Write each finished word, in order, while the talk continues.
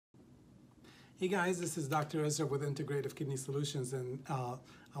Hey guys, this is Dr. Ezra with Integrative Kidney Solutions, and I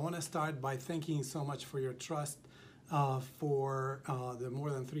want to start by thanking you so much for your trust for the more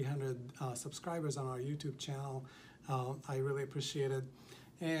than 300 subscribers on our YouTube channel. I really appreciate it.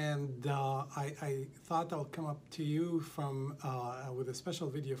 And I thought I'll come up to you from with a special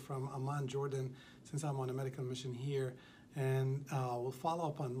video from Amman, Jordan, since I'm on a medical mission here. And we'll follow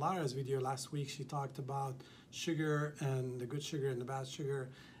up on Lara's video last week. She talked about sugar and the good sugar and the bad sugar.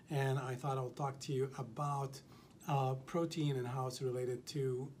 And I thought I'll talk to you about protein and how it's related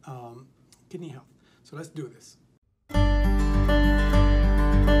to kidney health. So let's do this.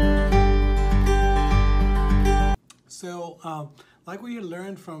 So like we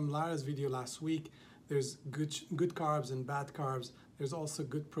learned from Lara's video last week, there's good carbs and bad carbs. There's also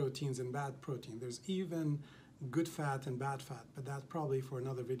good proteins and bad protein. There's even good fat and bad fat, but that's probably for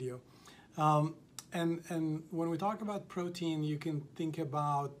another video. And when we talk about protein, you can think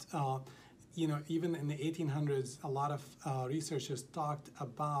about, even in the 1800s, a lot of researchers talked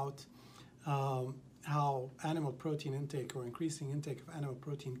about how animal protein intake or increasing intake of animal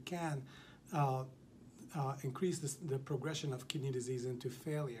protein can increase the progression of kidney disease into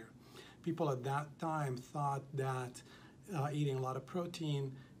failure. People at that time thought that eating a lot of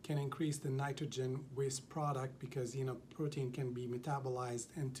protein can increase the nitrogen waste product because protein can be metabolized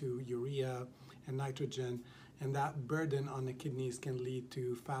into urea and nitrogen, and that burden on the kidneys can lead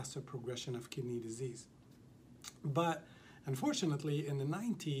to faster progression of kidney disease. But unfortunately, in the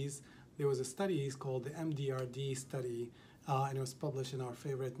 90s, there was a study called the MDRD study, and it was published in our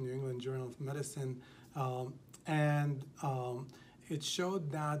favorite New England Journal of Medicine, and it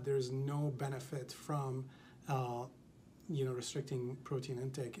showed that there's no benefit from restricting protein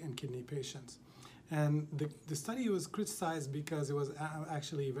intake in kidney patients. And the study was criticized because it was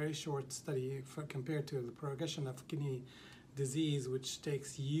actually a very short study compared to the progression of kidney disease, which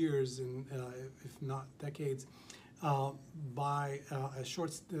takes years and if not decades, by a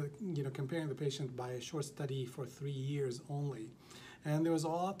short, comparing the patient by a short study for 3 years only. And there was a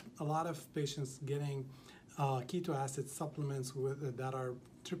lot of patients getting keto acid supplements that are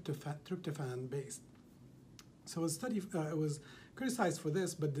tryptophan based. So the study it was criticized for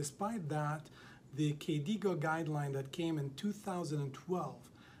this, but despite that, the KDIGO guideline that came in 2012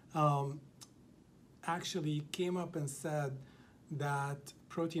 actually came up and said that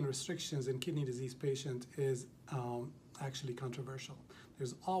protein restrictions in kidney disease patients is actually controversial.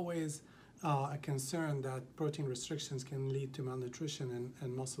 There's always a concern that protein restrictions can lead to malnutrition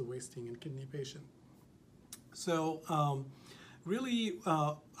and muscle wasting in kidney patients. So really,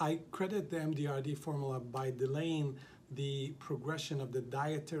 I credit the MDRD formula by delaying the progression of the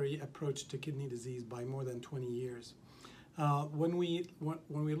dietary approach to kidney disease by more than 20 years. When we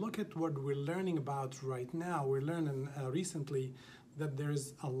look at what we're learning about right now, we're learning recently that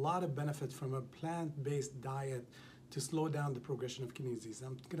there's a lot of benefit from a plant-based diet to slow down the progression of kidney disease.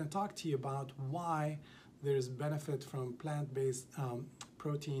 I'm going to talk to you about why there's benefit from plant-based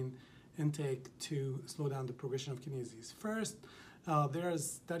protein intake to slow down the progression of kidney disease. First, there are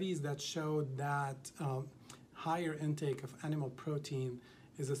studies that showed that higher intake of animal protein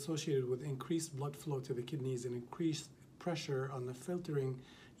is associated with increased blood flow to the kidneys and increased pressure on the filtering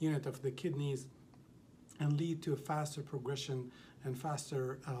unit of the kidneys, and lead to a faster progression and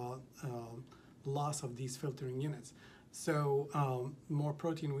faster loss of these filtering units. So more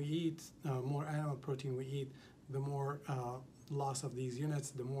protein we eat, more animal protein we eat, the more loss of these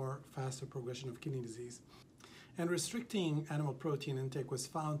units, the more faster progression of kidney disease. And restricting animal protein intake was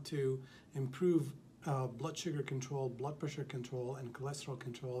found to improve blood sugar control, blood pressure control, and cholesterol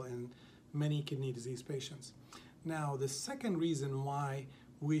control in many kidney disease patients. Now, the second reason why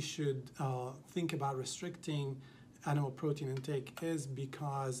we should think about restricting animal protein intake is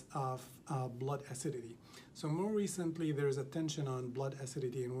because of blood acidity. So more recently, there's attention on blood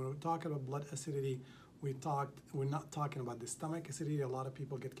acidity, and when we talk about blood acidity, we're not talking about the stomach acidity. A lot of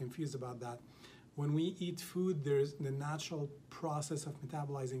people get confused about that. When we eat food, there's the natural process of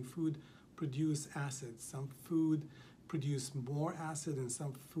metabolizing food produce acid. Some food produce more acid and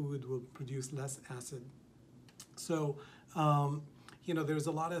some food will produce less acid. So, there's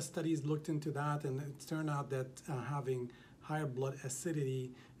a lot of studies looked into that, and it turned out that having higher blood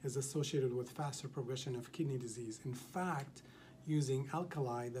acidity is associated with faster progression of kidney disease. In fact, using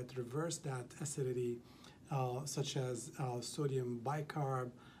alkali that reverse that acidity, such as sodium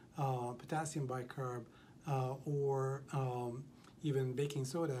bicarb, potassium bicarb, or even baking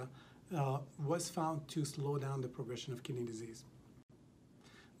soda, was found to slow down the progression of kidney disease.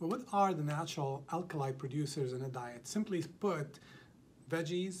 But what are the natural alkali producers in a diet? Simply put,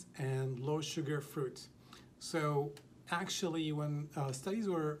 veggies and low sugar fruits. So actually, when studies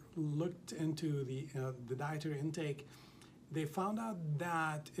were looked into the dietary intake, they found out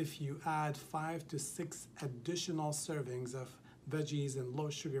that if you add 5 to 6 additional servings of veggies and low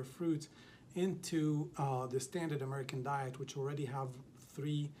sugar fruits into the standard American diet, which already have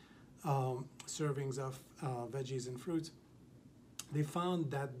 3 servings of veggies and fruits, they found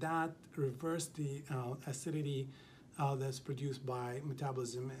that that reversed the acidity that's produced by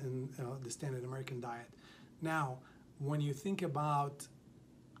metabolism in the standard American diet. Now, when you think about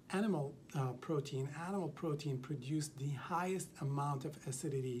animal protein produced the highest amount of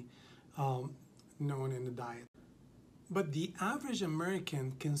acidity known in the diet. But the average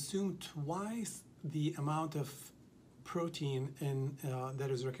American consumed twice the amount of protein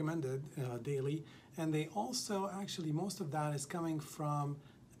that is recommended daily, and they also actually, most of that is coming from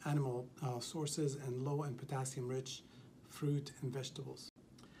animal sources and low in potassium rich fruit and vegetables.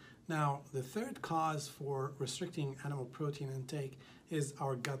 Now, the third cause for restricting animal protein intake is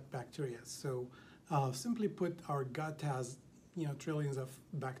our gut bacteria. So simply put, our gut has trillions of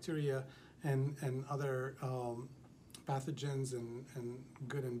bacteria and other pathogens and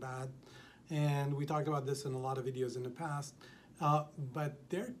good and bad. And we talked about this in a lot of videos in the past, but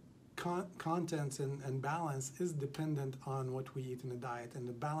their contents and balance is dependent on what we eat in the diet and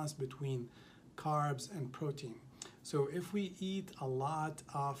the balance between carbs and protein. So if we eat a lot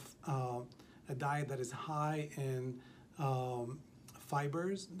of a diet that is high in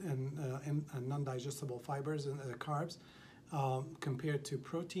fibers and non-digestible fibers and carbs compared to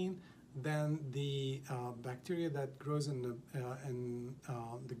protein, then the bacteria that grows in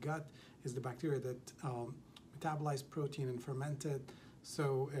the gut is the bacteria that metabolize protein and ferment it.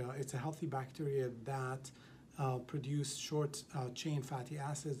 So it's a healthy bacteria that produce short chain fatty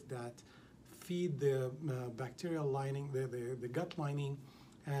acids that feed the bacterial lining, the gut lining,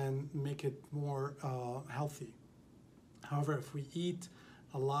 and make it more healthy. However, if we eat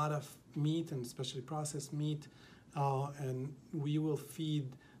a lot of meat, and especially processed meat, and we will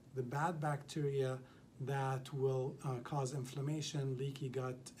feed the bad bacteria that will cause inflammation, leaky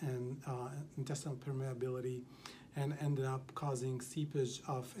gut, and intestinal permeability, and end up causing seepage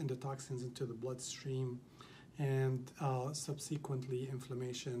of endotoxins into the bloodstream, and subsequently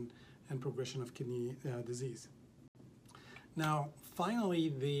inflammation and progression of kidney disease. Now, finally,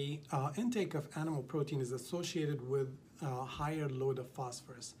 the intake of animal protein is associated with a higher load of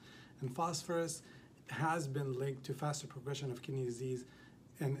phosphorus. And phosphorus has been linked to faster progression of kidney disease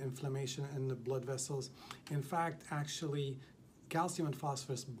and inflammation in the blood vessels. In fact, actually, calcium and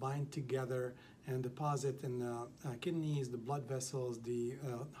phosphorus bind together and deposit in the kidneys, the blood vessels, the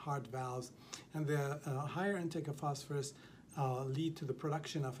heart valves. And the higher intake of phosphorus lead to the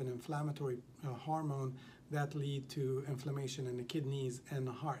production of an inflammatory hormone that lead to inflammation in the kidneys and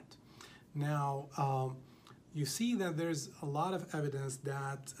the heart. Now, you see that there's a lot of evidence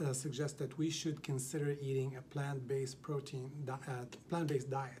that suggests that we should consider eating a plant-based plant-based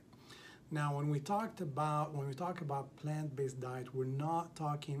diet. Now, when we talk about plant-based diet, we're not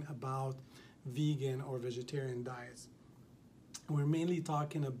talking about vegan or vegetarian diets. We're mainly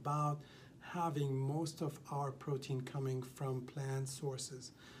talking about having most of our protein coming from plant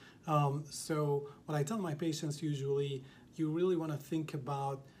sources. So what I tell my patients usually, you really want to think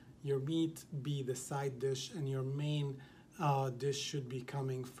about your meat be the side dish, and your main dish should be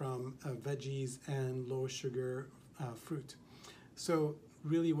coming from veggies and low sugar fruit. So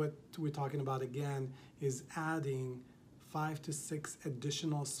really what we're talking about again is adding 5 to 6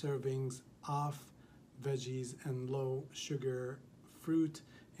 additional servings of veggies and low sugar fruit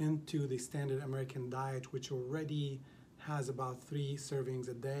into the standard American diet, which already has about 3 servings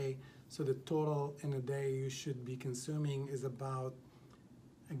a day. So the total in a day you should be consuming is about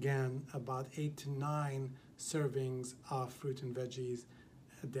 8 to 9 servings of fruit and veggies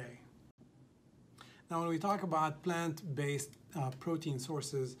a day. Now, when we talk about plant-based protein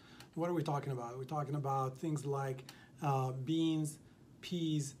sources, what are we talking about? We're talking about things like beans,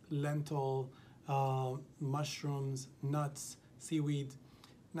 peas, lentil, mushrooms, nuts, seaweed.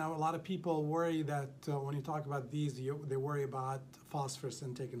 Now, a lot of people worry that when you talk about these, they worry about phosphorus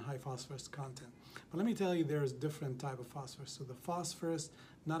intake and high phosphorus content. But let me tell you, there's different type of phosphorus. So the phosphorus,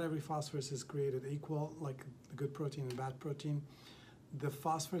 not every phosphorus is created equal, like the good protein and bad protein. The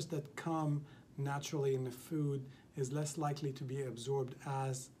phosphorus that come naturally in the food is less likely to be absorbed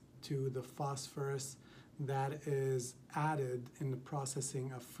as to the phosphorus that is added in the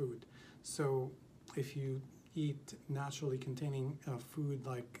processing of food. So if you eat naturally containing food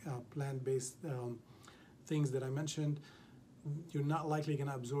like plant-based things that I mentioned, you're not likely going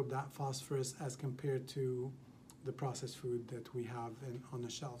to absorb that phosphorus as compared to the processed food that we have on the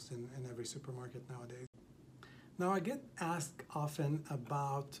shelves in every supermarket nowadays. Now, I get asked often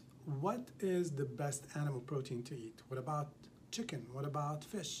about what is the best animal protein to eat. What about chicken? What about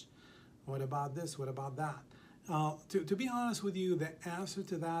fish? What about this? What about that? To be honest with you, the answer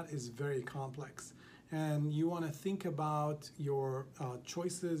to that is very complex. And you want to think about your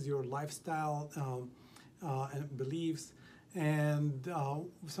choices, your lifestyle and beliefs. And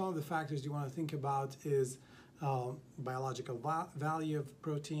some of the factors you want to think about is biological value of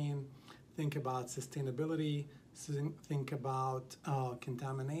protein, think about sustainability, think about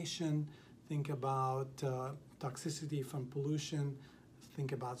contamination, think about toxicity from pollution,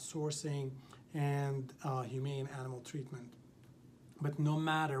 think about sourcing, and humane animal treatment. But no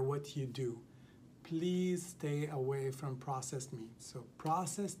matter what you do, please stay away from processed meat. So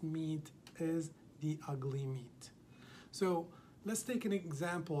processed meat is the ugly meat. So let's take an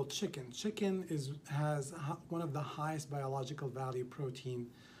example, chicken. Chicken has one of the highest biological value protein,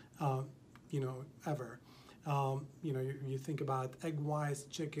 ever. You think about egg-wise,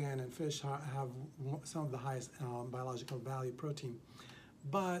 chicken and fish have some of the highest biological value protein.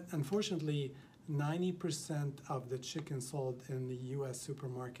 But unfortunately, 90% of the chicken sold in the US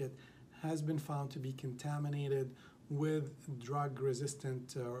supermarket has been found to be contaminated with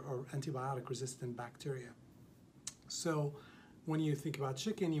drug-resistant or antibiotic-resistant bacteria. So when you think about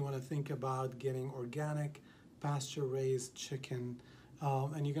chicken, you want to think about getting organic, pasture-raised chicken.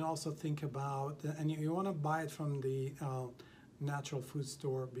 And you can also think about, and you want to buy it from the natural food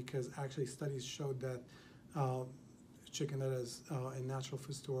store, because actually studies showed that chicken that is in natural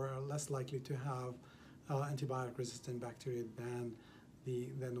food store are less likely to have antibiotic-resistant bacteria than the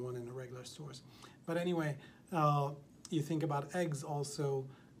one in the regular stores. But anyway, you think about eggs also.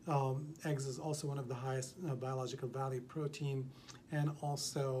 Eggs is also one of the highest biological value protein, and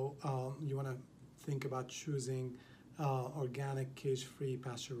also you want to think about choosing organic, cage-free,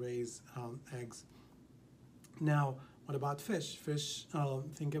 pasture-raised eggs. Now, what about fish? Fish,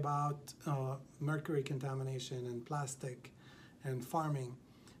 think about mercury contamination and plastic and farming.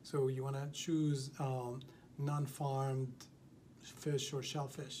 So you want to choose non-farmed fish or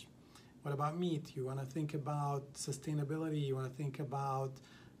shellfish. What about meat? You want to think about sustainability. You want to think about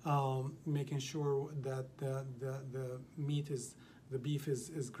making sure that the beef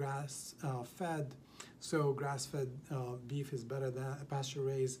is grass fed. So grass-fed beef is better than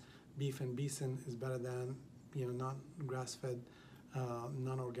pasture-raised beef, and bison is better than non-grass-fed,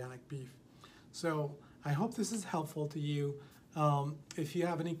 non-organic beef. So I hope this is helpful to you. If you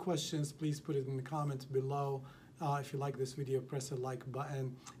have any questions, please put it in the comments below. If you like this video, press the like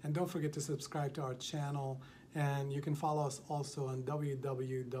button, and don't forget to subscribe to our channel. And you can follow us also on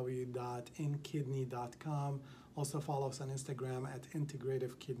www.inkidney.com. Also follow us on Instagram at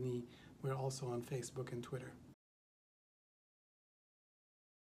Integrative Kidney. We're also on Facebook and Twitter.